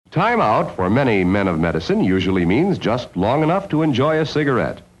Time out for many men of medicine usually means just long enough to enjoy a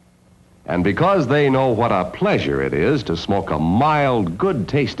cigarette. And because they know what a pleasure it is to smoke a mild,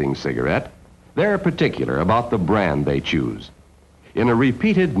 good-tasting cigarette, they're particular about the brand they choose. In a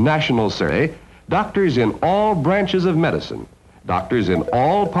repeated national survey, doctors in all branches of medicine, doctors in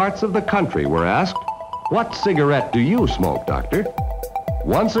all parts of the country were asked, "What cigarette do you smoke, doctor?"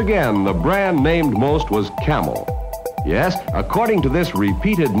 Once again, the brand named most was Camel. Yes, according to this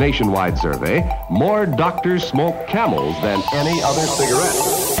repeated nationwide survey, more doctors smoke Camels than any other cigarette.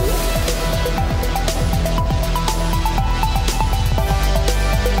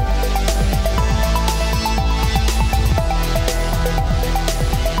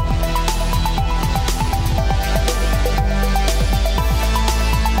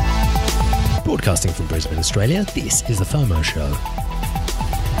 Broadcasting from Brisbane, Australia, this is The FOMO Show.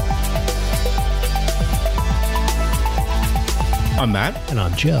 I'm Matt. And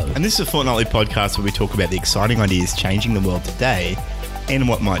I'm Joe. And this is a fortnightly podcast where we talk about the exciting ideas changing the world today and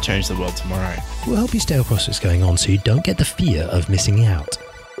what might change the world tomorrow. We'll help you stay across what's going on so you don't get the fear of missing out.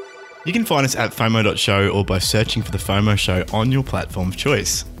 You can find us at FOMO.show or by searching for The FOMO Show on your platform of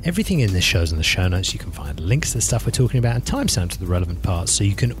choice. Everything in this show's in the show notes. You can find links to the stuff we're talking about and timestamps to the relevant parts so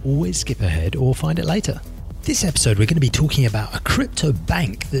you can always skip ahead or find it later. This episode, we're going to be talking about a crypto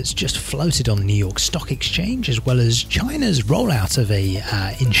bank that's just floated on the New York Stock Exchange, as well as China's rollout of a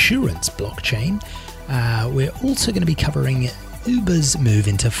insurance blockchain. We're also going to be covering Uber's move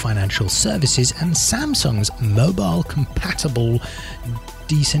into financial services and Samsung's mobile-compatible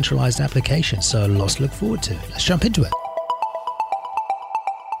decentralized application. So lots to look forward to. Let's jump into it.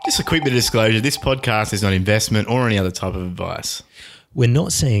 Just a quick bit of disclosure. This podcast is not investment or any other type of advice. We're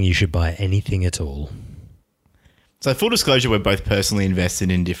not saying you should buy anything at all. So full disclosure, we're both personally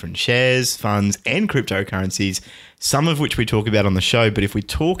invested in different shares, funds and cryptocurrencies, some of which we talk about on the show. But if we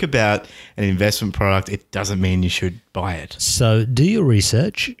talk about an investment product, it doesn't mean you should buy it. So do your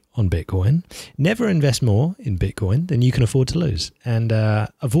research on Bitcoin. Never invest more in Bitcoin than you can afford to lose. And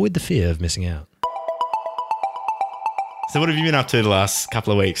avoid the fear of missing out. So what have you been up to the last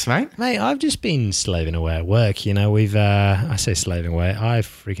couple of weeks, mate? Mate, I've just been slaving away at work. You know, I say slaving away. I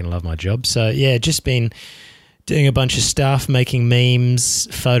freaking love my job. So yeah, just been doing a bunch of stuff, making memes,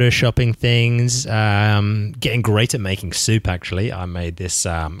 photoshopping things, getting great at making soup, actually. I made this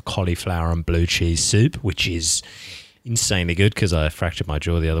cauliflower and blue cheese soup, which is insanely good because I fractured my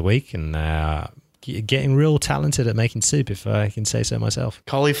jaw the other week, and getting real talented at making soup, if I can say so myself.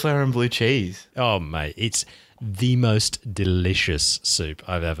 Cauliflower and blue cheese. Oh, mate, it's the most delicious soup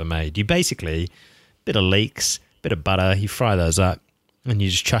I've ever made. You basically, bit of leeks, bit of butter, you fry those up, and you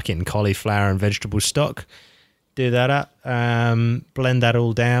just chuck it in cauliflower and vegetable stock. Do that up, blend that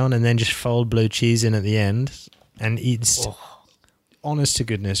all down, and then just fold blue cheese in at the end. And it's, honest to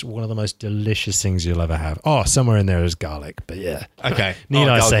goodness, one of the most delicious things you'll ever have. Oh, somewhere in there is garlic, but yeah. Okay. Need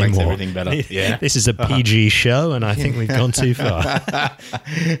I say makes more? Everything better. Yeah. This is a PG show, and I think we've gone too far.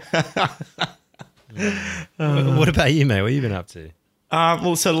 What about you, mate? What have you been up to?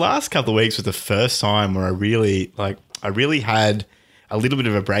 Well, so the last couple of weeks was the first time where I really had a little bit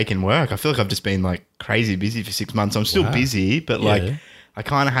of a break in work. I feel like I've just been like crazy busy for 6 months. I'm still busy, but I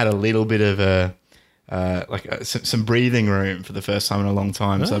kind of had a little bit of some breathing room for the first time in a long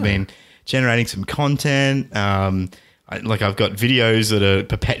time. So I've been generating some content. I've got videos that are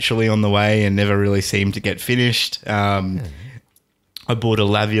perpetually on the way and never really seem to get finished. I bought a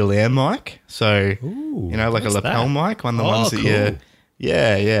lavalier mic. So, like a lapel mic, one of the ones that cool.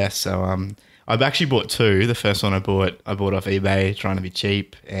 Yeah. So, I've actually bought two. The first one I bought off eBay trying to be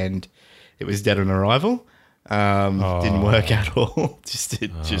cheap, and it was dead on arrival. Didn't work at all. just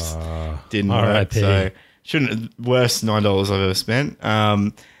didn't work. So worst $9 I've ever spent.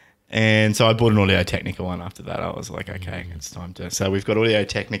 And so I bought an Audio-Technica one after that. I was like, okay, it's time to. So we've got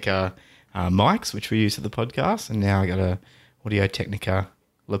Audio-Technica mics, which we use for the podcast, and now I got a Audio-Technica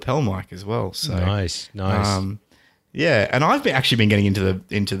lapel mic as well. So nice. Yeah, and I've actually been getting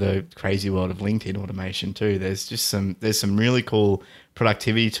into the crazy world of LinkedIn automation too. There's some really cool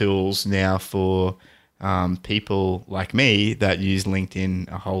productivity tools now for people like me that use LinkedIn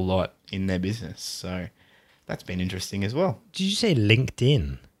a whole lot in their business. So that's been interesting as well. Did you say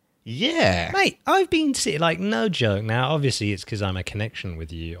LinkedIn? Yeah, mate. I've been seeing, like, no joke. Now, obviously, it's because I'm a connection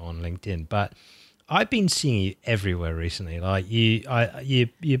with you on LinkedIn, but I've been seeing you everywhere recently. Like you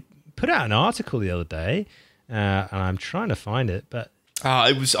put out an article the other day. And I'm trying to find it, but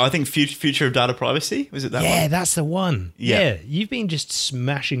it was, I think, Future of Data Privacy. Was it that one? Yeah, that's the one. Yeah, you've been just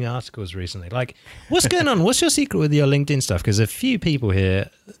smashing articles recently. Like, what's going on? What's your secret with your LinkedIn stuff? Because a few people here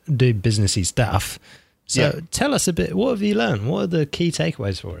do businessy stuff. So tell us a bit, what have you learned? What are the key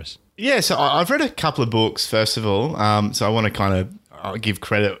takeaways for us? Yeah, so I've read a couple of books, first of all. So I want to kind of give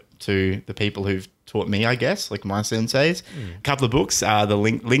credit to the people who've taught me, I guess, like my senseis. A couple of books, the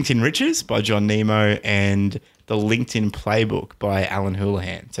LinkedIn Riches by John Nemo and the LinkedIn Playbook by Alan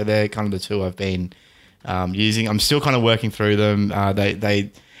Houlihan. So they're kind of the two I've been using. I'm still kind of working through them.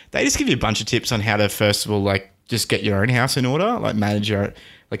 They just give you a bunch of tips on how to, first of all, like just get your own house in order, like manage your,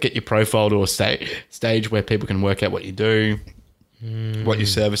 like get your profile to a stage where people can work out what you do, what your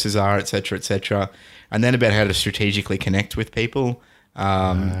services are, et cetera, and then about how to strategically connect with people,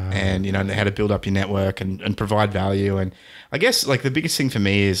 and you know how to build up your network and provide value. And I guess like the biggest thing for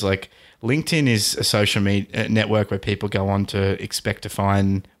me is like LinkedIn is a social media network where people go on to expect to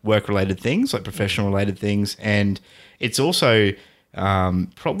find work-related things, like professional-related things, and it's also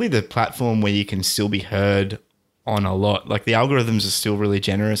probably the platform where you can still be heard on a lot. Like the algorithms are still really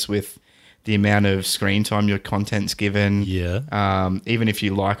generous with the amount of screen time your content's given. Yeah. Even if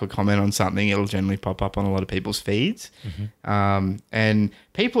you like or comment on something, it'll generally pop up on a lot of people's feeds. And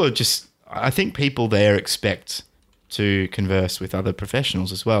people are just, I think people there expect to converse with other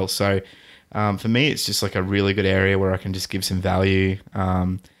professionals as well. So for me, it's just like a really good area where I can just give some value,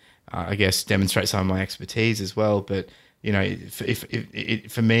 I guess demonstrate some of my expertise as well. But you know,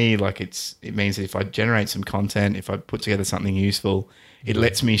 if for me, like it means that if I generate some content, if I put together something useful, it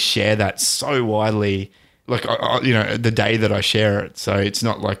lets me share that so widely, like, you know, the day that I share it. So it's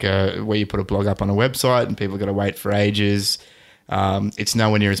not like where you put a blog up on a website and people got to wait for ages. It's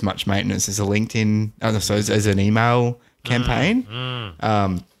nowhere near as much maintenance as a LinkedIn, as an email campaign.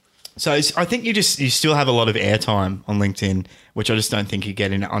 So I think you still have a lot of airtime on LinkedIn, which I just don't think you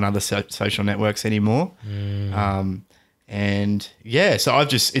get on other social networks anymore. And yeah, so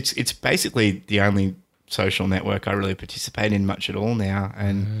it's basically the only social network I really participate in much at all now.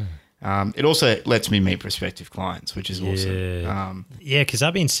 And it also lets me meet prospective clients, which is awesome. Yeah, because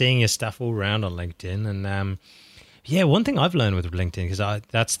I've been seeing your stuff all around on LinkedIn. And one thing I've learned with LinkedIn, because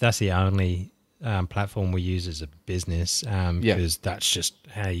that's the only platform we use as a business, because that's just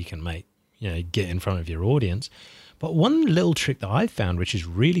how you can get in front of your audience. But one little trick that I've found, which is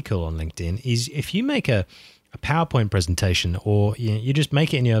really cool on LinkedIn, is if you make a PowerPoint presentation, or you just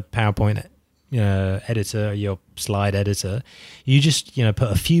make it in your PowerPoint editor, your slide editor, you just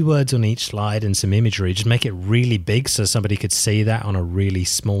put a few words on each slide and some imagery, just make it really big so somebody could see that on a really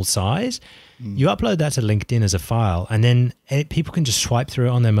small size. You upload that to LinkedIn as a file, and then people can just swipe through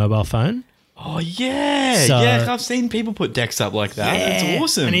it on their mobile phone. Oh yeah, I've seen people put decks up like that. It's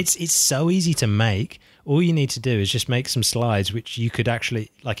awesome, and it's so easy to make. All you need to do is just make some slides, which you could actually,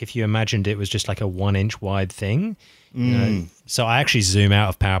 like if you imagined it was just like a 1-inch wide thing. So I actually zoom out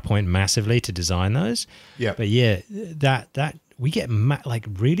of PowerPoint massively to design those. Yeah. But yeah, that we get like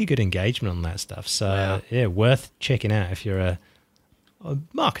really good engagement on that stuff. So yeah, worth checking out if you're a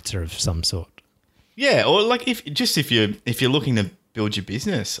marketer of some sort. Yeah, or like if you're looking to build your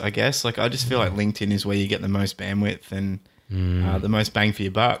business, I guess. Like I just feel like LinkedIn is where you get the most bandwidth and the most bang for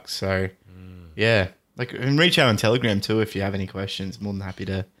your buck. So yeah. Like, and reach out on Telegram too if you have any questions. More than happy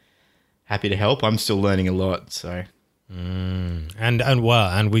to help. I'm still learning a lot. So,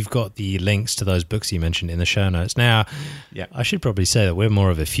 and we've got the links to those books you mentioned in the show notes. Now, I should probably say that we're more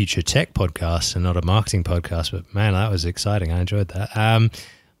of a future tech podcast and not a marketing podcast. But man, that was exciting. I enjoyed that.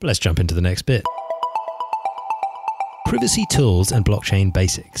 But let's jump into the next bit. Privacy tools and blockchain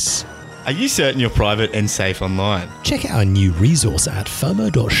basics. Are you certain you're private and safe online? Check out our new resource at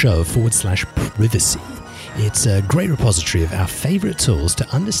FOMO.show/privacy. It's a great repository of our favorite tools to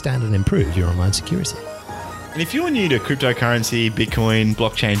understand and improve your online security. And if you're new to cryptocurrency, Bitcoin,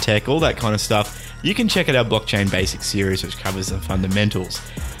 blockchain tech, all that kind of stuff, you can check out our Blockchain Basics series, which covers the fundamentals.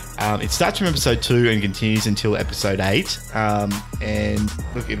 It starts from episode 2 and continues until episode 8. And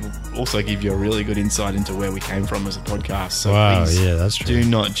look, it will also give you a really good insight into where we came from as a podcast. So please that's true. Do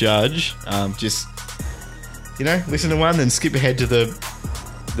not judge. Just, listen to one, then skip ahead to the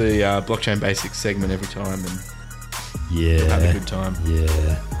Blockchain Basics segment every time, and you'll have a good time.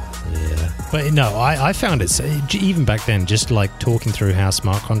 Yeah. But no, I found it, even back then, just like talking through how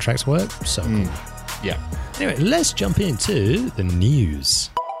smart contracts work, so cool. Yeah. Anyway, let's jump into the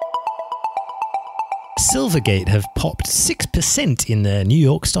news. Silvergate have popped 6% in their New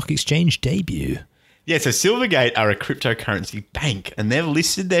York Stock Exchange debut. Yeah, so Silvergate are a cryptocurrency bank, and they've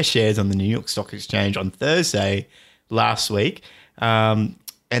listed their shares on the New York Stock Exchange on Thursday last week, and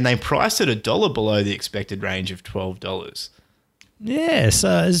they priced at $1 below the expected range of $12. Yeah, so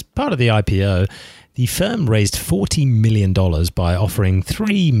as part of the IPO, the firm raised $40 million by offering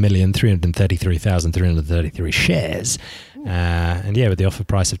 3,333,333 shares And yeah, with the offer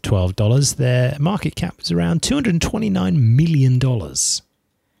price of $12, their market cap was around $229 million.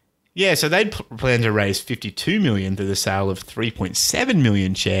 Yeah, so they'd plan to raise $52 million through the sale of 3.7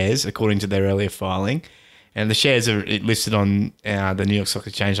 million shares, according to their earlier filing. And the shares are listed on the New York Stock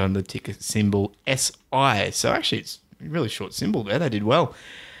Exchange on the ticker symbol SI. So actually, it's a really short symbol there. They did well.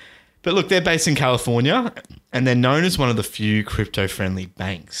 But look, they're based in California, and they're known as one of the few crypto-friendly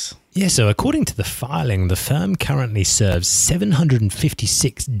banks. Yeah, so according to the filing, the firm currently serves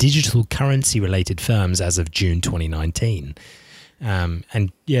 756 digital currency-related firms as of June 2019.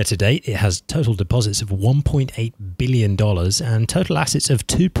 And yeah, to date, it has total deposits of $1.8 billion and total assets of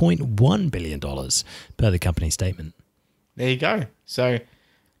 $2.1 billion, per the company statement. There you go. So,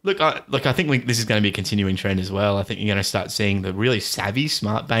 I think this is going to be a continuing trend as well. I think you're going to start seeing the really savvy,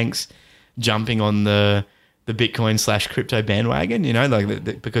 smart banks jumping on the Bitcoin/crypto bandwagon,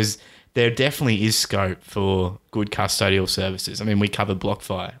 because there definitely is scope for good custodial services. I mean, we covered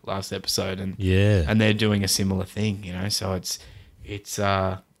BlockFi last episode, and they're doing a similar thing, so it's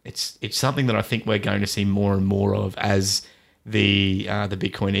something that I think we're going to see more and more of as the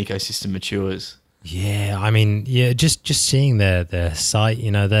Bitcoin ecosystem matures. Yeah, I mean, just seeing their site,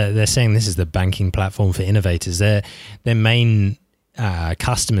 they're saying this is the banking platform for innovators. Their main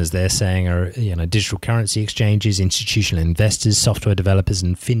customers, they're saying, are digital currency exchanges, institutional investors, software developers,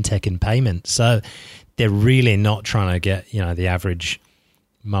 and fintech and payments. So they're really not trying to get the average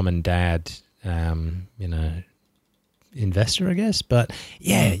mum and dad investor, I guess. But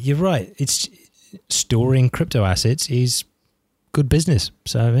yeah, you're right. It's storing crypto assets is good business.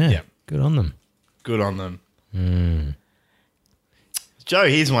 So yeah. Good on them. Good on them. Joe,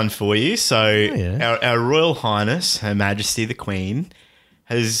 here's one for you. So our Royal Highness, Her Majesty the Queen,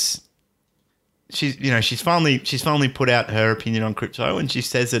 she's finally put out her opinion on crypto, and she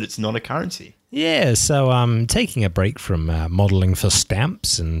says that it's not a currency. Yeah, so taking a break from modelling for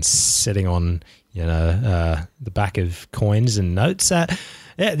stamps and sitting on the back of coins and notes.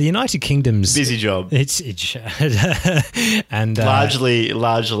 The United Kingdom's busy job. It's and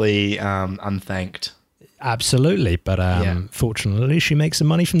largely unthanked. Absolutely, but fortunately, she makes some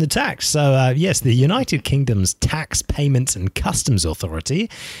money from the tax. So yes, the United Kingdom's Tax Payments and Customs Authority,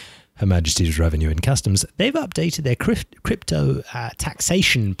 Her Majesty's Revenue and Customs, they've updated their crypto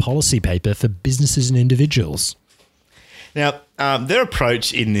taxation policy paper for businesses and individuals. Now, their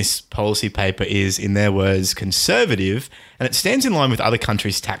approach in this policy paper is, in their words, conservative, and it stands in line with other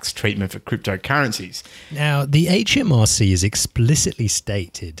countries' tax treatment for cryptocurrencies. Now, the HMRC has explicitly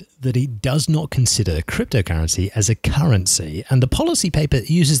stated that it does not consider cryptocurrency as a currency, and the policy paper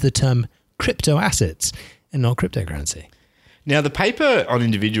uses the term crypto assets and not cryptocurrency. Now, the paper on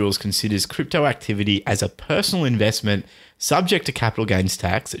individuals considers crypto activity as a personal investment subject to capital gains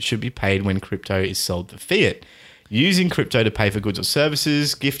tax that should be paid when crypto is sold for fiat. Using crypto to pay for goods or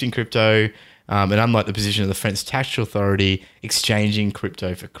services, gifting crypto, and unlike the position of the French Tax Authority, exchanging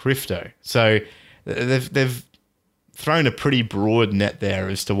crypto for crypto. So they've thrown a pretty broad net there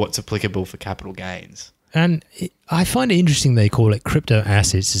as to what's applicable for capital gains. And I find it interesting they call it crypto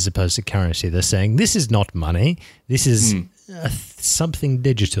assets as opposed to currency. They're saying this is not money, this is something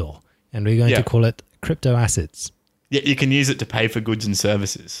digital, and we're going to call it crypto assets. Yeah, you can use it to pay for goods and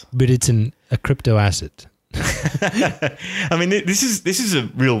services. But it's a crypto asset. I mean, this is a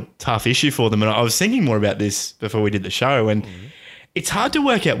real tough issue for them, and I was thinking more about this before we did the show, and it's hard to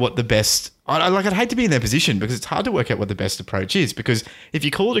work out what the best. I'd hate to be in their position because it's hard to work out what the best approach is. Because if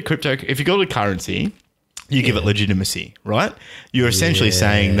you call it if you call it a currency, you give it legitimacy, right? You're essentially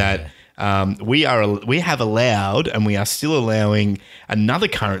saying that we have allowed and we are still allowing another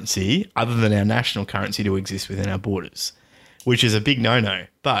currency other than our national currency to exist within our borders, which is a big no-no.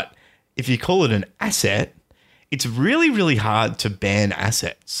 But if you call it an asset, it's really, really hard to ban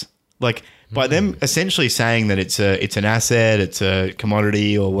assets. Like by them essentially saying that it's an asset, it's a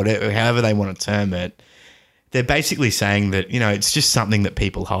commodity or whatever, however they want to term it, they're basically saying that, it's just something that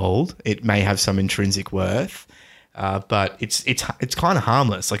people hold. It may have some intrinsic worth, but it's kind of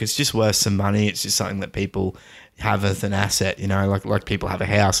harmless. Like it's just worth some money. It's just something that people have as an asset, like people have a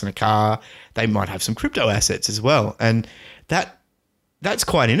house and a car. They might have some crypto assets as well. And that's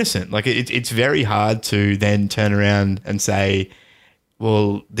quite innocent. Like it's very hard to then turn around and say,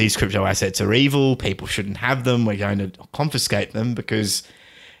 well, these crypto assets are evil. People shouldn't have them. We're going to confiscate them because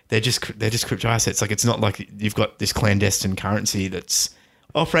they're just crypto assets. Like it's not like you've got this clandestine currency that's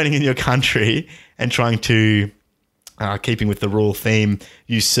operating in your country and trying to, keeping with the royal theme,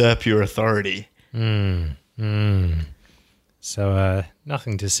 usurp your authority. So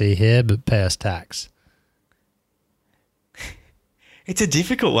nothing to see here but pay us tax. It's a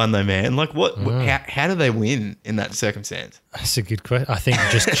difficult one though, man. Like how do they win in that circumstance? That's a good question. I think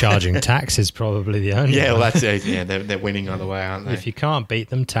just charging tax is probably the only Yeah, one. well, that's it. Yeah, they're winning either way, aren't they? If you can't beat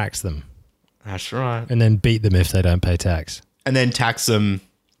them, tax them. That's right. And then beat them if they don't pay tax. And then tax them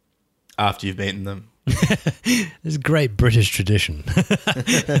after you've beaten them. It's a great British tradition. Cup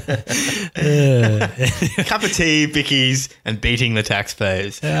of tea, bickies, and beating the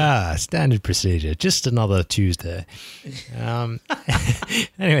taxpayers. Standard procedure. Just another Tuesday.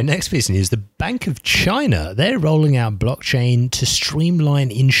 Anyway, next piece of news. The Bank of China, they're rolling out blockchain to streamline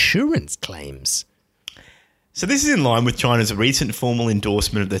insurance claims. So this is in line with China's recent formal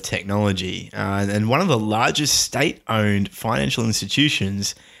endorsement of the technology. And one of the largest state-owned financial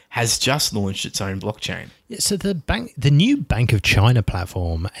institutions has just launched its own blockchain. Yeah, so the new Bank of China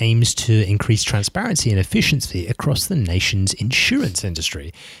platform aims to increase transparency and efficiency across the nation's insurance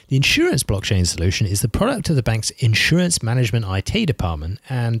industry. The insurance blockchain solution is the product of the bank's insurance management IT department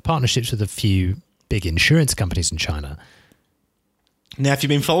and partnerships with a few big insurance companies in China. Now, if you've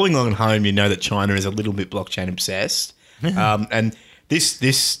been following along at home, you know that China is a little bit blockchain obsessed. And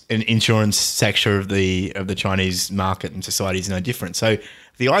this insurance sector of the Chinese market and society is no different. So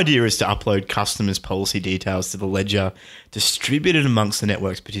the idea is to upload customers' policy details to the ledger, distributed amongst the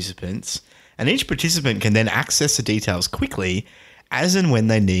network's participants, and each participant can then access the details quickly as and when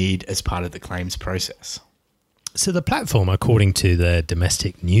they need as part of the claims process. So the platform, according to the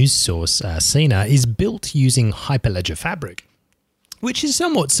domestic news source Sina, is built using Hyperledger Fabric, which is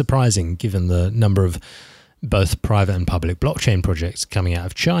somewhat surprising given the number of both private and public blockchain projects coming out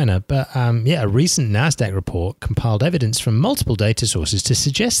of China. But a recent NASDAQ report compiled evidence from multiple data sources to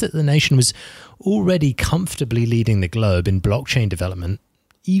suggest that the nation was already comfortably leading the globe in blockchain development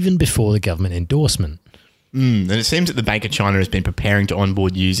even before the government endorsement. And it seems that the Bank of China has been preparing to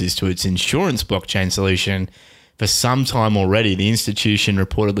onboard users to its insurance blockchain solution for some time already. The institution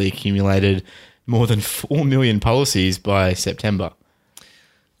reportedly accumulated more than 4 million policies by September.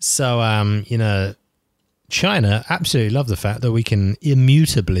 So, China absolutely love the fact that we can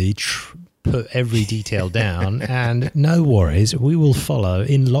immutably put every detail down and no worries, we will follow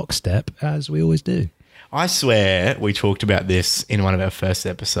in lockstep as we always do. I swear we talked about this in one of our first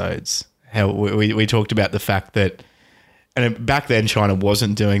episodes. How we talked about the fact that, and back then China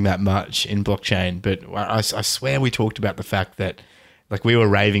wasn't doing that much in blockchain, but I swear we talked about the fact that like we were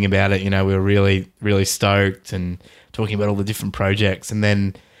raving about it, we were really, really stoked and talking about all the different projects, and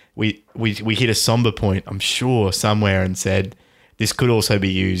then we hit a somber point, I'm sure, somewhere and said this could also be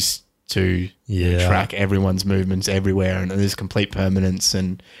used to track everyone's movements everywhere, and there's complete permanence,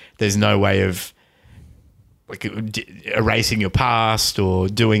 and there's no way of like erasing your past or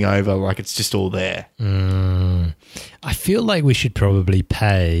doing over, like it's just all there. I feel like we should probably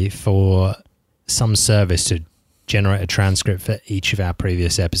pay for some service to generate a transcript for each of our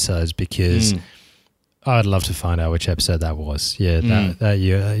previous episodes, because I'd love to find out which episode that was. Yeah, that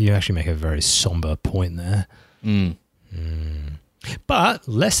you actually make a very somber point there. But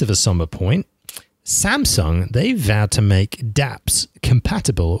less of a somber point, Samsung, they vowed to make dApps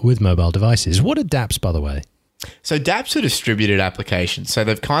compatible with mobile devices. What are dApps, by the way? So dApps are distributed applications. So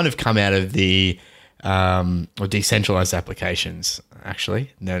they've kind of come out of the or decentralized applications,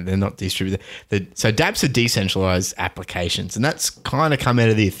 actually. No, they're not distributed. So dApps are decentralized applications, and that's kind of come out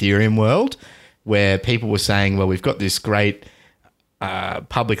of the Ethereum world, where people were saying, well, we've got this great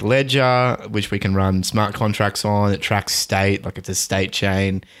public ledger, which we can run smart contracts on. It tracks state, like it's a state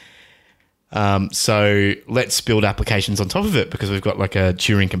chain. So let's build applications on top of it, because we've got like a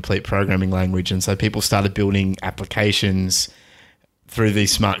Turing complete programming language. And so people started building applications through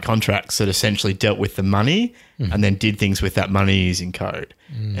these smart contracts that essentially dealt with the money and then did things with that money using code.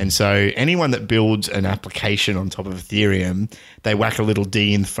 And so anyone that builds an application on top of Ethereum, they whack a little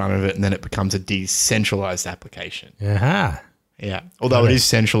D in front of it, and then it becomes a decentralized application. Aha. Yeah. Although it is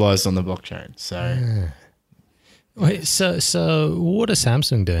centralized on the blockchain. So, Wait, so what are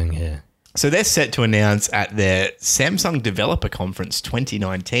Samsung doing here? So they're set to announce at their Samsung Developer Conference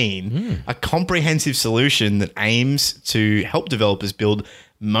 2019 a comprehensive solution that aims to help developers build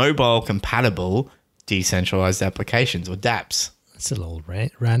mobile-compatible decentralized applications, or dApps. That's a little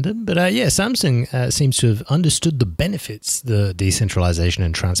random. But Samsung seems to have understood the benefits the decentralization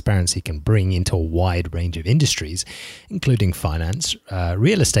and transparency can bring into a wide range of industries, including finance,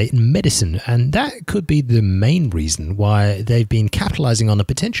 real estate, and medicine. And that could be the main reason why they've been capitalizing on the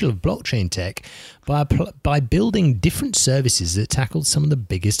potential of blockchain tech by building different services that tackle some of the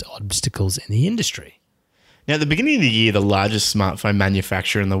biggest obstacles in the industry. Now, at the beginning of the year, the largest smartphone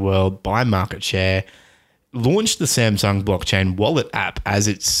manufacturer in the world by market share launched the Samsung blockchain wallet app as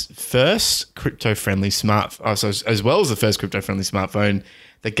its first crypto-friendly smartphone, as well as the first crypto-friendly smartphone,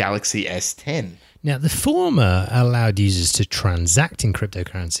 the Galaxy S10. Now, the former allowed users to transact in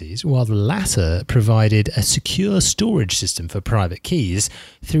cryptocurrencies, while the latter provided a secure storage system for private keys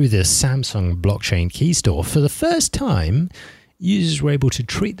through the Samsung blockchain key store. For the first time, users were able to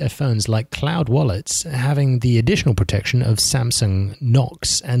treat their phones like cloud wallets, having the additional protection of Samsung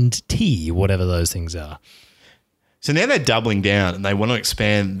Knox and T, whatever those things are. So now they're doubling down and they want to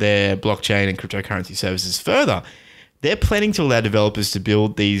expand their blockchain and cryptocurrency services further. They're planning to allow developers to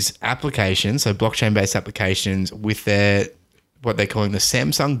build these applications, so blockchain-based applications, with their what they're calling the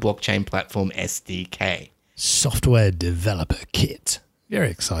Samsung Blockchain Platform SDK. Software Developer Kit. Very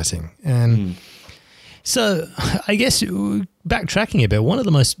exciting. And so I guess backtracking a bit, one of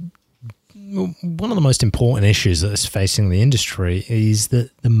the most important issues that's facing the industry is that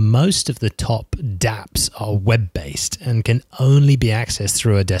most of the top dApps are web-based and can only be accessed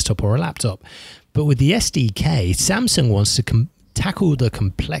through a desktop or a laptop. But with the SDK, Samsung wants to tackle the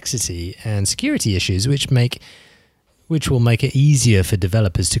complexity and security issues, which will make it easier for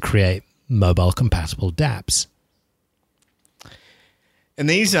developers to create mobile-compatible dApps. And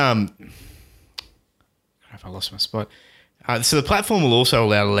these, I lost my spot. So the platform will also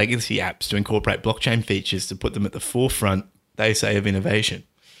allow legacy apps to incorporate blockchain features to put them at the forefront, they say, of innovation.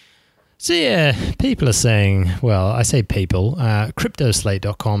 So yeah, people are saying, well, I say people,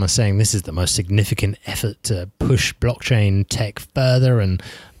 cryptoslate.com are saying this is the most significant effort to push blockchain tech further and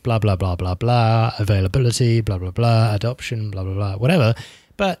blah, blah, blah, blah, blah, availability, blah, blah, blah, adoption, blah, blah, blah, whatever.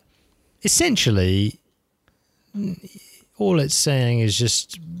 But essentially, all it's saying is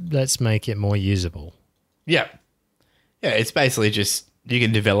just let's make it more usable. Yeah. Yeah, it's basically just you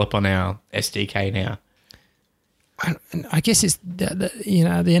can develop on our SDK now. I guess it's, at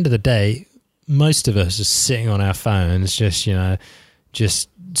the end of the day, most of us are sitting on our phones just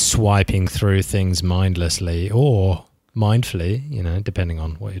swiping through things mindlessly or mindfully, depending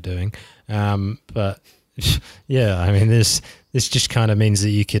on what you're doing. But yeah, I mean, this just kind of means that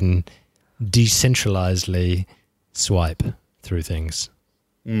you can decentralizedly swipe through things.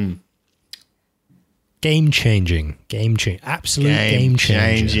 Game-changing. Absolute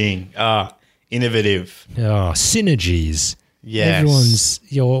game-changing. Innovative. Synergies. Yes.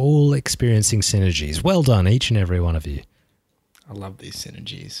 You're all experiencing synergies. Well done, each and every one of you. I love these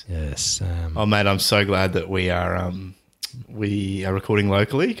synergies. Yes. Oh, mate, I'm so glad that we are recording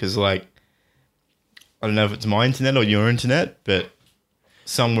locally because, I don't know if it's my internet or your internet, but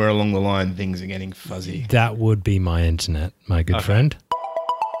somewhere along the line, things are getting fuzzy. That would be my internet, my good friend.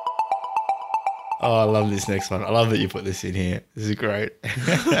 Oh, I love this next one. I love that you put this in here. This is great.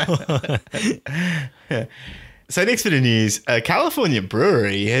 So next bit of news, a California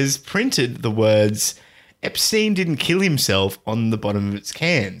brewery has printed the words Epstein didn't kill himself on the bottom of its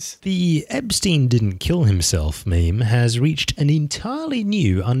cans. The Epstein didn't kill himself meme has reached an entirely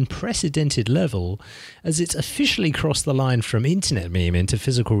new, unprecedented level as it's officially crossed the line from internet meme into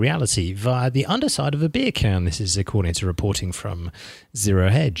physical reality via the underside of a beer can. This is according to reporting from Zero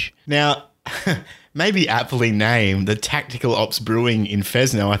Hedge. Now, maybe aptly named the Tactical Ops Brewing in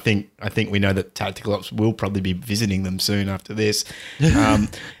Fresno. I think we know that Tactical Ops will probably be visiting them soon after this.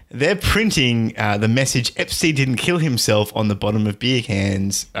 They're printing the message "Epstein didn't kill himself" on the bottom of beer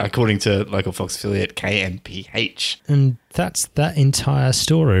cans, according to local Fox affiliate KMPH. And that's that entire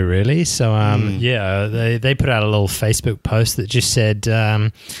story, really. So, yeah, they put out a little Facebook post that just said,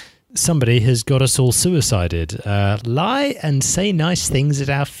 somebody has got us all suicided. Lie and say nice things at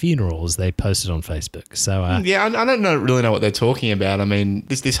our funerals, they posted on Facebook. So yeah, I don't really know what they're talking about. I mean,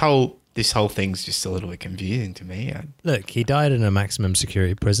 this whole thing's just a little bit confusing to me. Look, he died in a maximum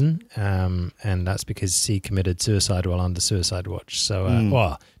security prison, and that's because he committed suicide while under suicide watch. So,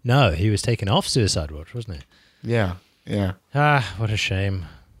 well, no, he was taken off suicide watch, wasn't he? Yeah. What a shame.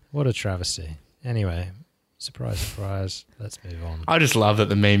 What a travesty. Anyway, surprise, surprise. Let's move on. I just love that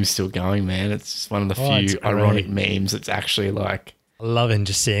the meme's still going, man. It's one of the few ironic memes that's actually like... Loving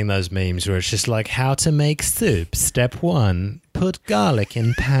just seeing those memes where it's just like how to make soup. Step 1, put garlic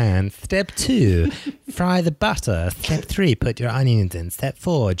in pan. Step 2, fry the butter. Step 3, put your onions in. Step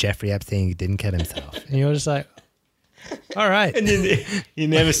 4, Jeffrey Epstein didn't kill himself. And you're just like, all right. And you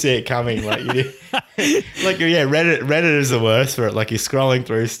never see it coming. Reddit is the worst for it. Like, you're scrolling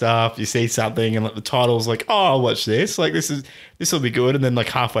through stuff, you see something, and the title's like, oh, I'll watch this. Like, this will be good. And then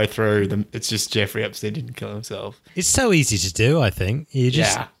halfway through, it's just Jeffrey Epstein didn't kill himself. It's so easy to do, I think. You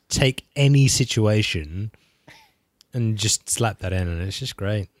just take any situation and just slap that in, and it's just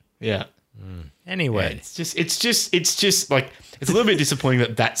great. Yeah. Anyway. Yeah, it's just like, it's a little bit disappointing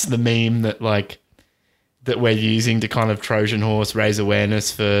that that's the meme that, like, that we're using to kind of Trojan horse, raise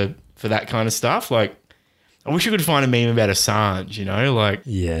awareness for that kind of stuff. Like, I wish I could find a meme about Assange, you know, like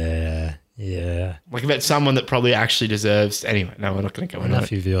Yeah. like about someone that probably actually deserves. Anyway, no, we're not going to go into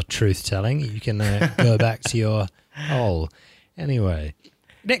Enough it. of your truth telling. You can go back to your hole. Anyway,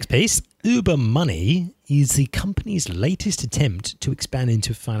 next piece. Uber Money is the company's latest attempt to expand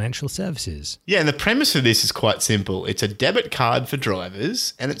into financial services. Yeah, and the premise of this is quite simple. It's a debit card for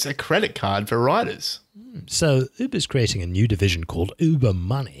drivers and it's a credit card for riders. So Uber's creating a new division called Uber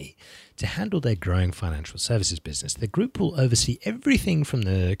Money to handle their growing financial services business. The group will oversee everything from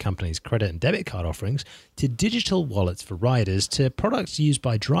the company's credit and debit card offerings to digital wallets for riders to products used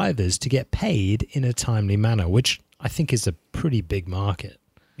by drivers to get paid in a timely manner, which I think is a pretty big market.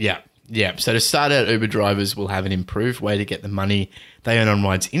 Yeah. So to start out, Uber drivers will have an improved way to get the money they earn on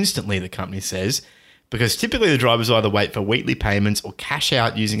rides instantly, the company says, because typically the drivers either wait for weekly payments or cash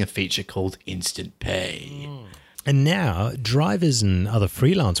out using a feature called Instant Pay. And now, drivers and other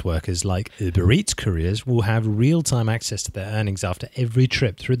freelance workers like Uber Eats couriers will have real-time access to their earnings after every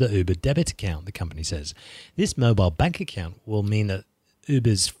trip through the Uber debit account, the company says. This mobile bank account will mean that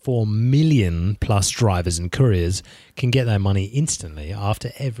Uber's 4 million plus drivers and couriers can get their money instantly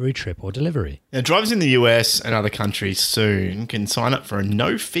after every trip or delivery. Now, drivers in the US and other countries soon can sign up for a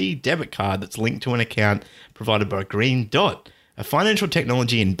no-fee debit card that's linked to an account provided by Green Dot, a financial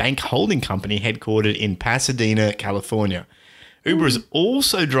technology and bank holding company headquartered in Pasadena, California. Uber is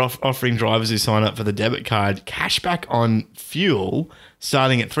also offering drivers who sign up for the debit card cashback on fuel,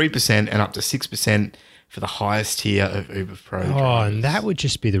 starting at 3% and up to 6% for the highest tier of Uber Pro drivers. Oh, and that would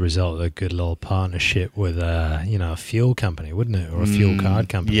just be the result of a good little partnership with a fuel company, wouldn't it? Or a fuel card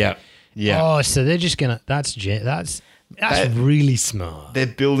company. Yeah. Oh, so they're just gonna. That's really smart. They're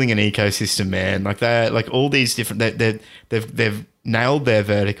building an ecosystem, man. Like they're like all these different. They've nailed their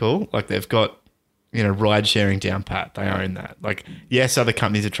vertical. Like they've got ride sharing down pat. They own that. Like yes, other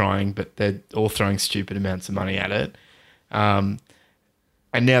companies are trying, but they're all throwing stupid amounts of money at it.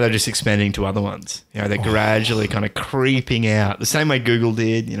 And now they're just expanding to other ones. They're gradually kind of creeping out the same way Google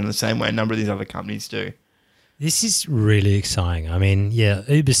did. The same way a number of these other companies do. This is really exciting. I mean, yeah,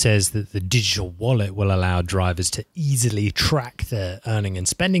 Uber says that the digital wallet will allow drivers to easily track their earning and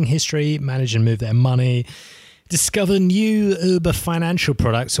spending history, manage and move their money, discover new Uber financial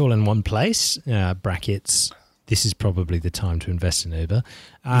products all in one place. Brackets. This is probably the time to invest in Uber.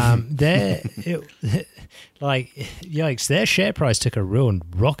 Yikes, their share price took a real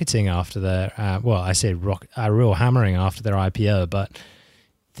rocketing after their, a real hammering after their IPO. But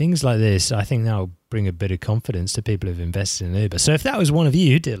things like this, I think that'll bring a bit of confidence to people who've invested in Uber. So if that was one of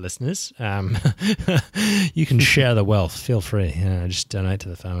you, dear listeners, you can share the wealth. Feel free. Just donate to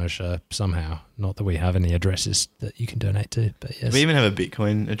the family show somehow. Not that we have any addresses that you can donate to. But yes. Do we even have a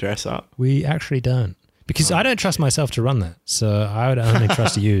Bitcoin address up? We actually don't. Because I don't trust myself to run that. So I would only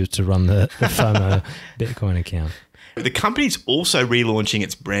trust you to run the FOMO Bitcoin account. The company's also relaunching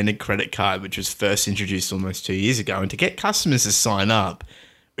its branded credit card, which was first introduced almost 2 years ago. And to get customers to sign up,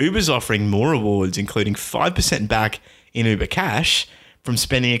 Uber's offering more rewards, including 5% back in Uber Cash from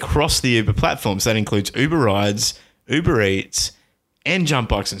spending across the Uber platform. So that includes Uber Rides, Uber Eats, and jump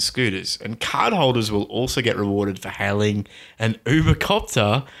bikes and scooters. And cardholders will also get rewarded for hailing an Uber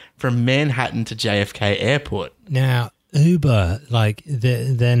copter from Manhattan to JFK Airport. Now, Uber,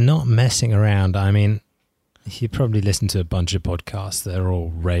 they're not messing around. I mean, you probably listen to a bunch of podcasts that are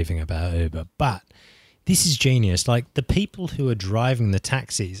all raving about Uber, but this is genius. Like, the people who are driving the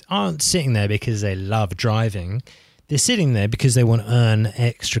taxis aren't sitting there because they love driving. They're sitting there because they want to earn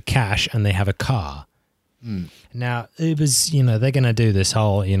extra cash and they have a car. Now, Uber's, they're going to do this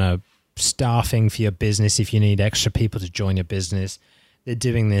whole, staffing for your business if you need extra people to join your business. They're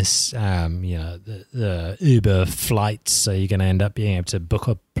doing this, the Uber flights, so you're going to end up being able to book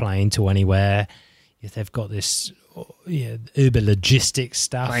a plane to anywhere. If they've got this Uber logistics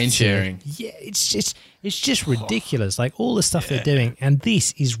stuff. Plane sharing. Yeah, it's just ridiculous. Like all the stuff they're doing. And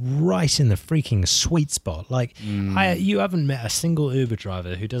this is right in the freaking sweet spot. Like you haven't met a single Uber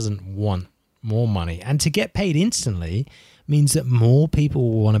driver who doesn't want more money. And to get paid instantly means that more people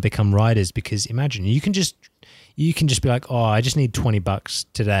will want to become riders, because imagine you can just be like, oh, I just need $20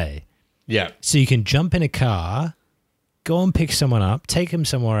 today. Yeah. So you can jump in a car, go and pick someone up, take them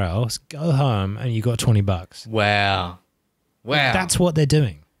somewhere else, go home, and you got $20. Wow. That's what they're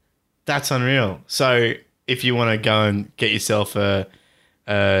doing. That's unreal. So if you want to go and get yourself a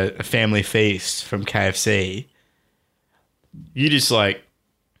family feast from KFC, you just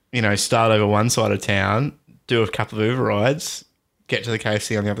start over one side of town, do a couple of Uber rides, get to the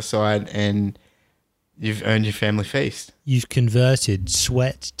KFC on the other side, and you've earned your family feast. You've converted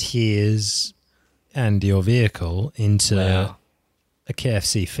sweat, tears, and your vehicle into Wow. a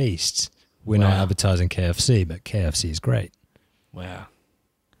KFC feast. We're not advertising KFC, but KFC is great. Wow.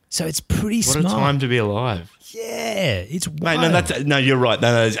 So it's pretty What smart. a time to be alive. Yeah, it's Mate, wild. no, you're right.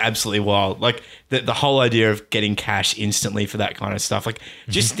 No, that is absolutely wild. Like the whole idea of getting cash instantly for that kind of stuff. Like,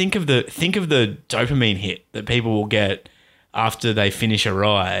 just think of the dopamine hit that people will get after they finish a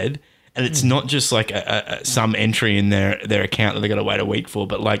ride, and it's not just like some entry in their account that they got to wait a week for,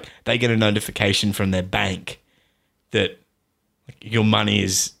 but like they get a notification from their bank that like, your money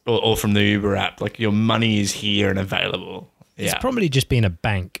is, or from the Uber app, like your money is here and available. It's probably just been a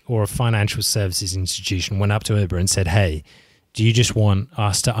bank or a financial services institution went up to Uber and said, hey, do you just want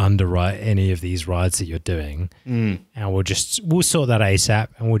us to underwrite any of these rides that you're doing? And we'll sort that ASAP,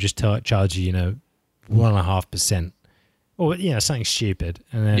 and we'll just charge you, 1.5%. Or, something stupid.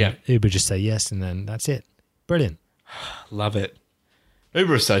 And then Uber just say yes, and then that's it. Brilliant. Love it.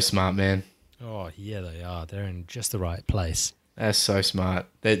 Uber is so smart, man. Oh, yeah, they are. They're in just the right place. That's so smart.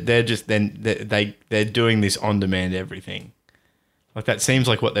 They're just they're doing this on demand everything. Like that seems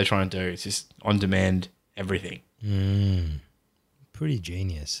like what they're trying to do. It's just on demand everything. Pretty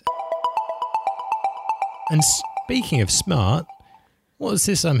genius. And speaking of smart, what's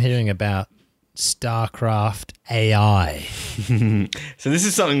this I'm hearing about StarCraft AI? So this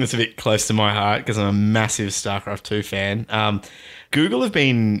is something that's a bit close to my heart because I'm a massive StarCraft 2 fan. Google have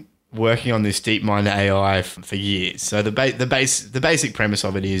been working on this DeepMind AI for years. So the basic premise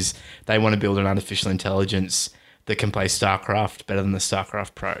of it is they want to build an artificial intelligence that can play StarCraft better than the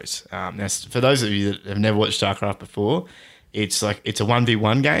StarCraft pros. Now, for those of you that have never watched StarCraft before, it's a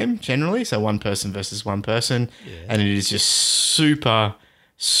 1v1 game generally, so one person versus one person, and it is just super,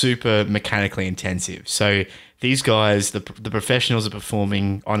 super mechanically intensive. So these guys, the professionals, are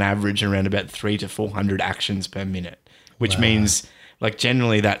performing on average around about 300 to 400 actions per minute, which means like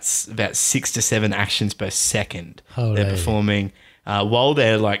generally that's about 6 to 7 actions per second. They're performing while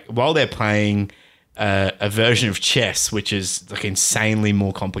they're playing a version of chess, which is like insanely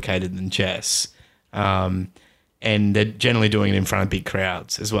more complicated than chess. And they're generally doing it in front of big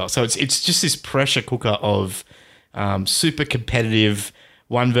crowds as well. So it's just this pressure cooker of super competitive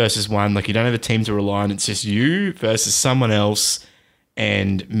 1 versus 1. Like you don't have a team to rely on. It's just you versus someone else,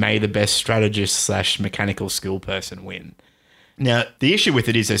 and may the best strategist / mechanical skill person win. Now, the issue with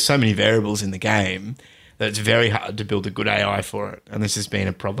it is there's so many variables in the game that it's very hard to build a good AI for it. And this has been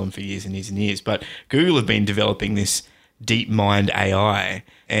a problem for years and years and years. But Google have been developing this DeepMind AI,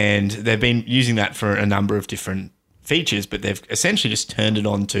 and they've been using that for a number of different features, but they've essentially just turned it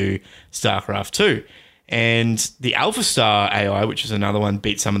on to StarCraft 2. And the AlphaStar AI, which is another one,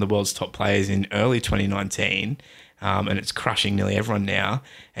 beat some of the world's top players in early 2019, and it's crushing nearly everyone now.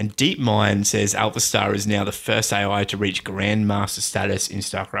 And DeepMind says AlphaStar is now the first AI to reach Grandmaster status in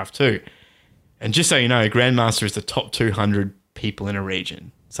StarCraft 2. And just so you know, Grandmaster is the top 200 people in a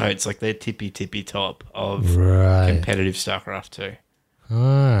region. So it's like their tippy top of competitive StarCraft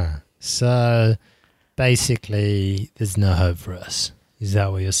 2. So basically there's no hope for us. Is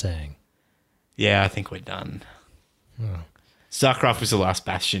that what you're saying? Yeah, I think we're done. StarCraft was the last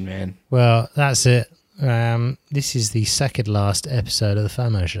bastion, man. Well, that's it. This is the second last episode of the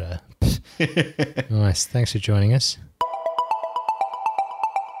FOMO Show. Nice. Thanks for joining us.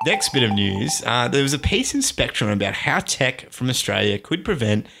 Next bit of news. There was a piece in Spectrum about how tech from Australia could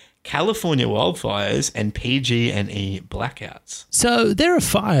prevent California wildfires and PG&E blackouts. So there are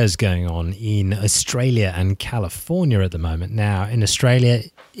fires going on in Australia and California at the moment. Now, in Australia,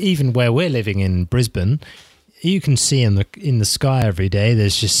 even where we're living in Brisbane, you can see in the sky every day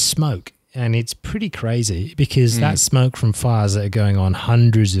there's just smoke. And it's pretty crazy because that's smoke from fires that are going on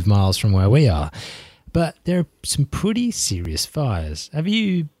hundreds of miles from where we are. But there are some pretty serious fires. Have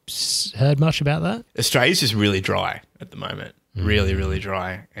you heard much about that? Australia's just really dry at the moment. Really, really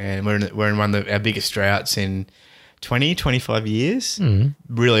dry. And we're in one of our biggest droughts in 20, 25 years.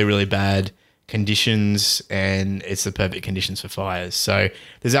 Really, really bad conditions, and it's the perfect conditions for fires. So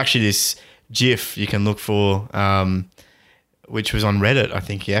there's actually this GIF you can look for, which was on Reddit, I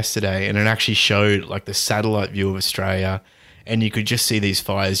think, yesterday, and it actually showed like the satellite view of Australia, and you could just see these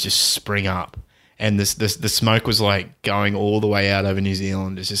fires just spring up. And the smoke was like going all the way out over New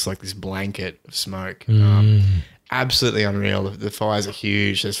Zealand. It's just like this blanket of smoke. Absolutely unreal. The fires are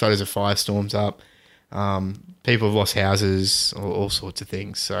huge. There's photos of firestorms up. People have lost houses, all sorts of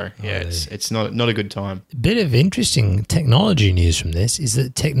things. So, yeah, it's not a good time. A bit of interesting technology news from this is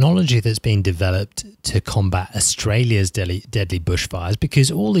that technology that's been developed to combat Australia's deadly bushfires, because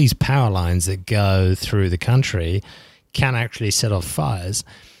all these power lines that go through the country can actually set off fires.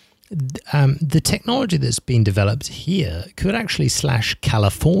 The technology that's been developed here could actually slash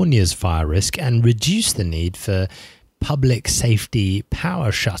California's fire risk and reduce the need for public safety power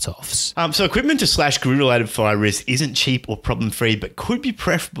shutoffs. So equipment to slash grid-related fire risk isn't cheap or problem-free, but could be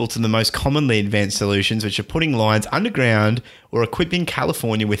preferable to the most commonly advanced solutions, which are putting lines underground or equipping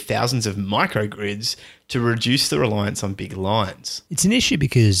California with thousands of microgrids to reduce the reliance on big lines. It's an issue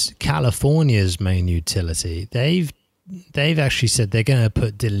because California's main utility, they've actually said they're going to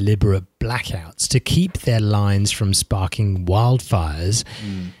put deliberate blackouts to keep their lines from sparking wildfires.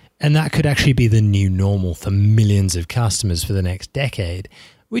 And that could actually be the new normal for millions of customers for the next decade,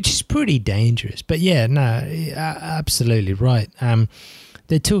 which is pretty dangerous. But yeah, no, absolutely right.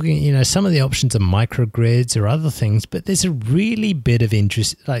 They're talking, some of the options are microgrids or other things, but there's a really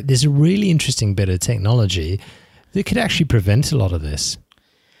interesting bit of technology that could actually prevent a lot of this.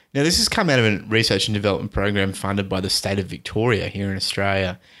 Now, this has come out of a research and development program funded by the state of Victoria here in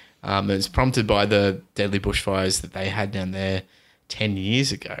Australia. It's prompted by the deadly bushfires that they had down there 10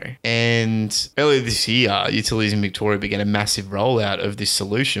 years ago. And earlier this year, utilities in Victoria began a massive rollout of this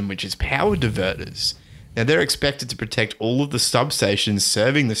solution, which is power diverters. Now, they're expected to protect all of the substations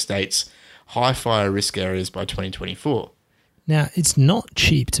serving the state's high fire risk areas by 2024. Now, it's not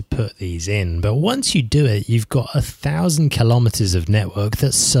cheap to put these in, but once you do it, you've got 1,000 kilometres of network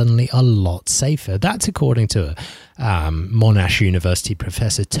that's suddenly a lot safer. That's according to Monash University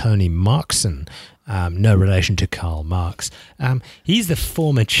professor Tony Markson, no relation to Karl Marx. He's the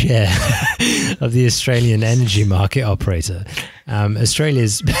former chair of the Australian energy market operator,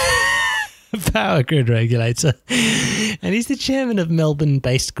 Australia's power grid regulator, and he's the chairman of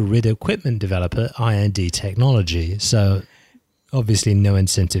Melbourne-based grid equipment developer IND Technology. So obviously no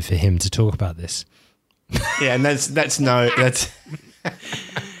incentive for him to talk about this. Yeah, and that's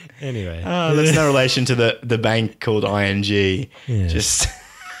anyway. That's no relation to the bank called ING. Yeah.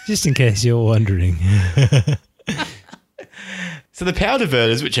 Just in case you're wondering. So the power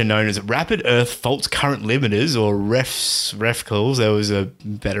diverters, which are known as Rapid Earth Fault Current Limiters, or REFCLs, there was a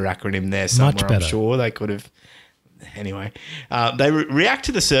better acronym there somewhere. Much better. I'm sure they could have. Anyway, they react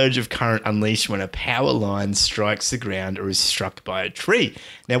to the surge of current unleashed when a power line strikes the ground or is struck by a tree.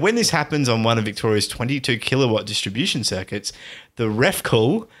 Now, when this happens on one of Victoria's 22 kilowatt distribution circuits, the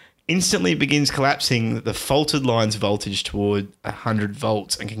REFCL instantly begins collapsing the faulted line's voltage toward 100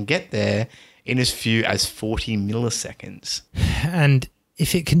 volts and can get there in as few as 40 milliseconds. And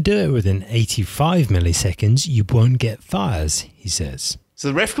if it can do it within 85 milliseconds, you won't get fires, he says.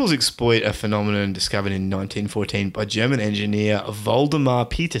 So the REFCLs exploit a phenomenon discovered in 1914 by German engineer Waldemar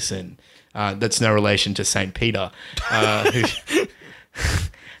Petersen. That's no relation to St. Peter,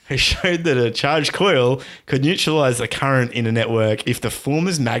 who showed that a charged coil could neutralize the current in a network if the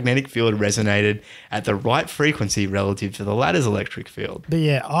former's magnetic field resonated at the right frequency relative to the latter's electric field. But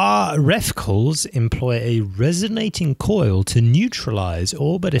yeah, our REFCLs employ a resonating coil to neutralize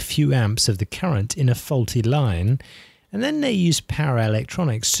all but a few amps of the current in a faulty line. And then they use power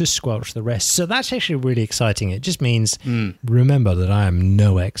electronics to squelch the rest. So that's actually really exciting. It just means, remember that I am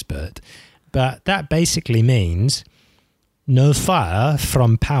no expert, but that basically means no fire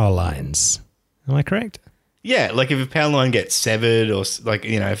from power lines. Am I correct? Yeah, like if a power line gets severed or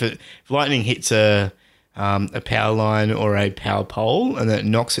if lightning hits a power line or a power pole and then it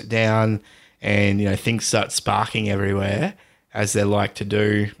knocks it down and, things start sparking everywhere, as they like to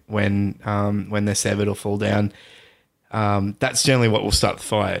do when they're severed or fall down. That's generally what will start the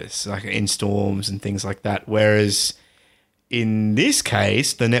fires, like in storms and things like that. Whereas in this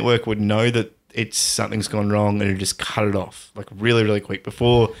case, the network would know that something's gone wrong and it'd just cut it off like really, really quick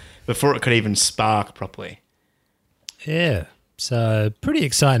before it could even spark properly. Yeah. So pretty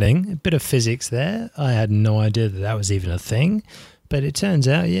exciting. A bit of physics there. I had no idea that was even a thing, but it turns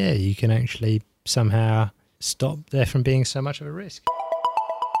out, yeah, you can actually somehow stop there from being so much of a risk.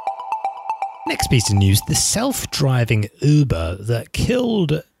 Next piece of news, the self-driving Uber that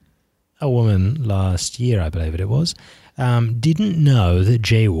killed a woman last year, I believe it was, didn't know that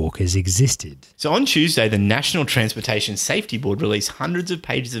jaywalkers existed. So on Tuesday, the National Transportation Safety Board released hundreds of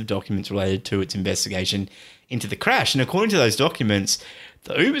pages of documents related to its investigation into the crash. And according to those documents,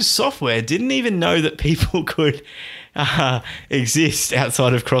 the Uber's software didn't even know that people could exist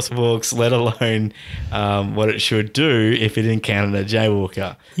outside of crosswalks, let alone what it should do if it encountered a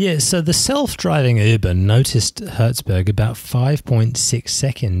jaywalker. Yeah, so the self-driving Uber noticed Hertzberg about 5.6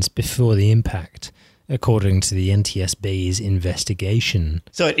 seconds before the impact, according to the NTSB's investigation.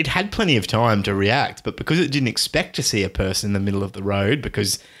 So it had plenty of time to react, but because it didn't expect to see a person in the middle of the road,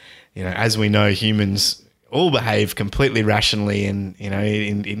 because, as we know, humans all behave completely rationally and,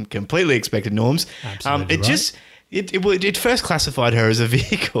 in completely expected norms. Absolutely It right. It first classified her as a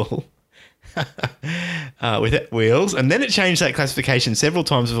vehicle with wheels, and then it changed that classification several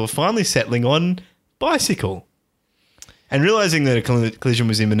times before finally settling on bicycle. And realising that a collision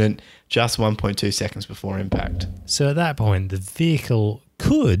was imminent just 1.2 seconds before impact. So at that point, the vehicle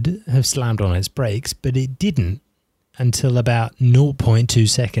could have slammed on its brakes, but it didn't until about 0.2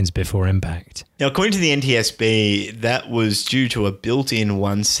 seconds before impact. Now, according to the NTSB, that was due to a built-in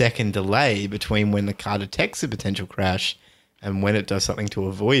 1 second delay between when the car detects a potential crash and when it does something to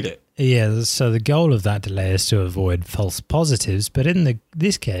avoid it. Yeah, so the goal of that delay is to avoid false positives, but in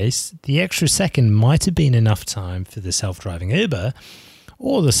this case, the extra second might have been enough time for the self-driving Uber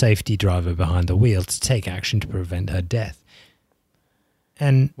or the safety driver behind the wheel to take action to prevent her death.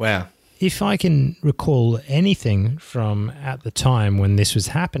 And wow. If I can recall anything from at the time when this was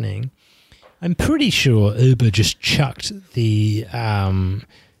happening, I'm pretty sure Uber just chucked the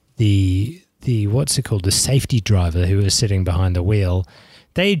what's it called, the safety driver who was sitting behind the wheel.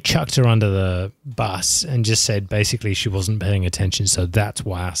 They chucked her under the bus and just said basically she wasn't paying attention, so that's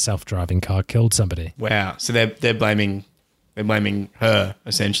why a self-driving car killed somebody. Wow. So they're blaming her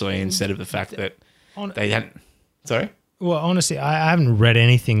essentially instead of the fact that they hadn't. Sorry? Well, honestly, I haven't read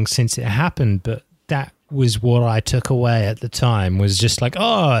anything since it happened, but that was what I took away at the time, was just like,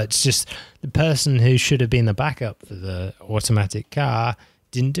 oh, it's just the person who should have been the backup for the automatic car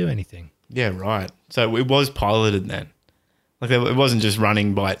didn't do anything. Yeah, right. So it was piloted then. Like it wasn't just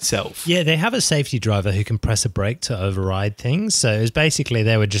running by itself. Yeah, they have a safety driver who can press a brake to override things. So it was basically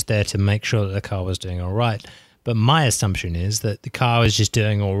they were just there to make sure that the car was doing all right. But my assumption is that the car was just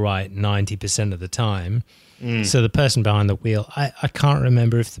doing all right 90% of the time. So the person behind the wheel, I can't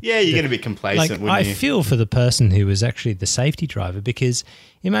remember if... you're going to be complacent, wouldn't you? I feel for the person who was actually the safety driver, because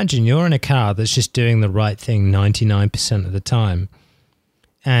imagine you're in a car that's just doing the right thing 99% of the time,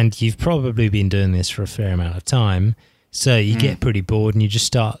 and you've probably been doing this for a fair amount of time, so you get pretty bored and you just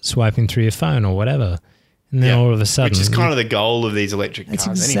start swiping through your phone or whatever. And then all of a sudden... Which is kind of the goal of these electric cars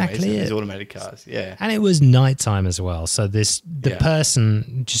exactly anyways, these automated cars, yeah. And it was nighttime as well, so the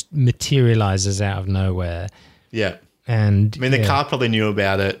person just materializes out of nowhere. Yeah. And I mean, the car probably knew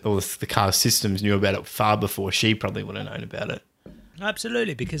about it, or the car systems knew about it far before she probably would have known about it.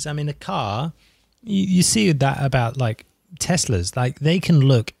 Absolutely, because, I mean, a car, you see that about, like, Teslas. Like, they can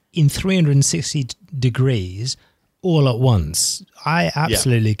look in 360 degrees all at once. I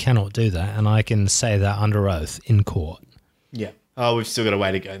absolutely cannot do that, and I can say that under oath in court. Yeah. Oh, we've still got a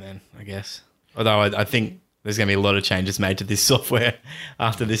way to go then, I guess. Although I think there's going to be a lot of changes made to this software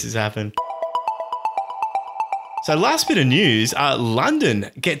after this has happened. So last bit of news, London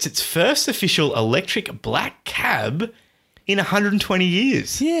gets its first official electric black cab in 120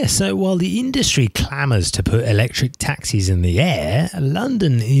 years. Yeah, so while the industry clamours to put electric taxis in the air,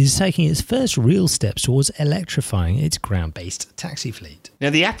 London is taking its first real steps towards electrifying its ground-based taxi fleet. Now,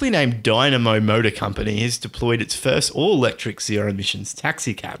 the aptly named Dynamo Motor Company has deployed its first all-electric zero-emissions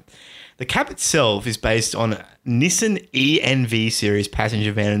taxi cab. The cab itself is based on a Nissan ENV series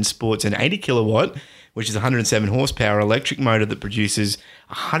passenger van and sports an 80 kilowatt, which is 107 horsepower electric motor that produces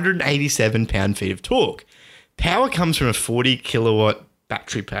 187 pound-feet of torque. Power comes from a 40 kilowatt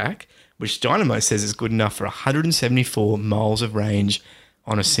battery pack, which Dynamo says is good enough for 174 miles of range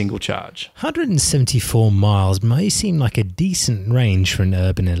on a single charge. 174 miles may seem like a decent range for an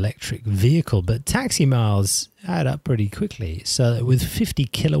urban electric vehicle, but taxi miles add up pretty quickly. So with 50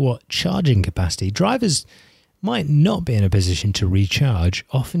 kilowatt charging capacity, drivers might not be in a position to recharge,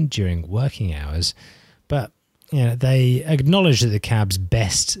 often during working hours. But they acknowledge that the cab's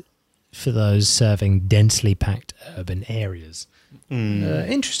best for those serving densely packed urban areas.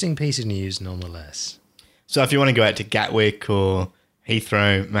 Interesting piece of news nonetheless. So if you want to go out to Gatwick or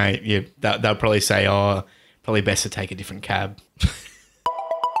Heathrow, mate, they'll probably say, probably best to take a different cab.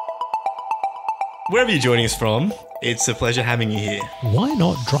 Wherever you're joining us from, it's a pleasure having you here. Why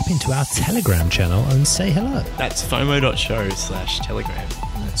not drop into our Telegram channel and say hello? That's fomo.show/Telegram.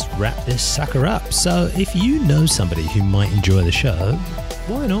 Let's wrap this sucker up. So if you know somebody who might enjoy the show,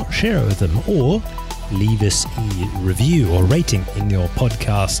 why not share it with them, or leave us a review or rating in your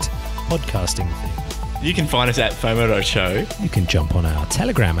podcasting thing. You can find us at FOMO.show. You can jump on our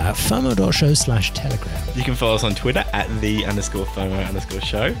Telegram at FOMO.show/Telegram. You can follow us on Twitter at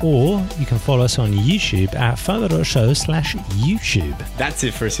 @the_FOMO_show. Or you can follow us on YouTube at FOMO.show/YouTube. That's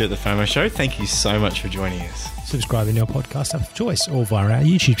it for us here at the FOMO Show. Thank you so much for joining us. Subscribe in your podcast app of choice or via our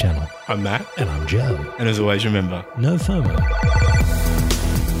YouTube channel. I'm Matt. And I'm Joe. And as always, remember, no FOMO.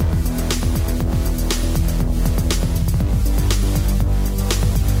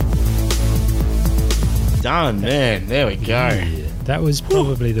 Done, man. There we go. Yeah, that was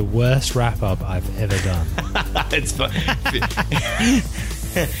probably the worst wrap-up I've ever done. It's fun.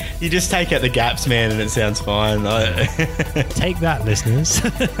 You just take out the gaps, man, and it sounds fine. Take that, listeners.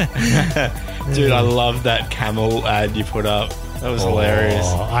 Dude, I love that camel ad you put up. That was hilarious.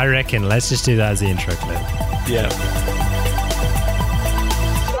 I reckon. Let's just do that as the intro clip. Yeah.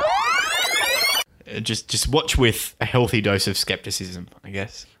 Just watch with a healthy dose of skepticism, I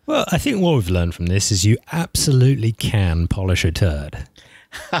guess. Well, I think what we've learned from this is you absolutely can polish a turd.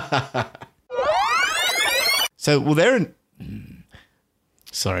 So, well, they're in...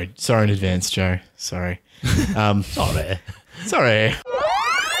 Sorry in advance, Joe. Sorry. Sorry.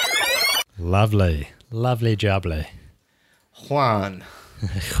 Lovely jubbly. Juan,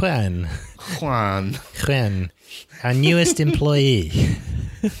 our newest employee.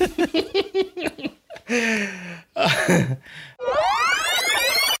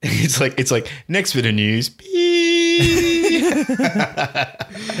 It's like next bit of news.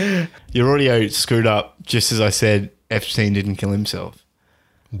 Your audio screwed up just as I said Epstein didn't kill himself.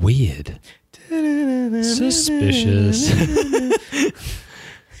 Weird. Suspicious.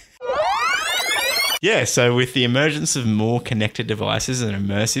 Yeah, so with the emergence of more connected devices and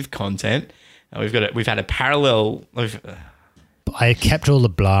immersive content, we've had a parallel. I kept all the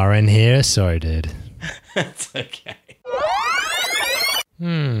blah in here. Sorry, dude. That's okay.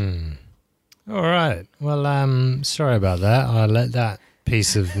 All right. Well, sorry about that. I let that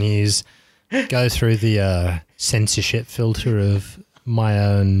piece of news go through the censorship filter of my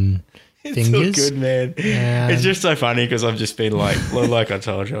own fingers. It's all good, man. It's just so funny because I've just been like I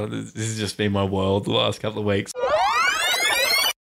told you, this has just been my world the last couple of weeks.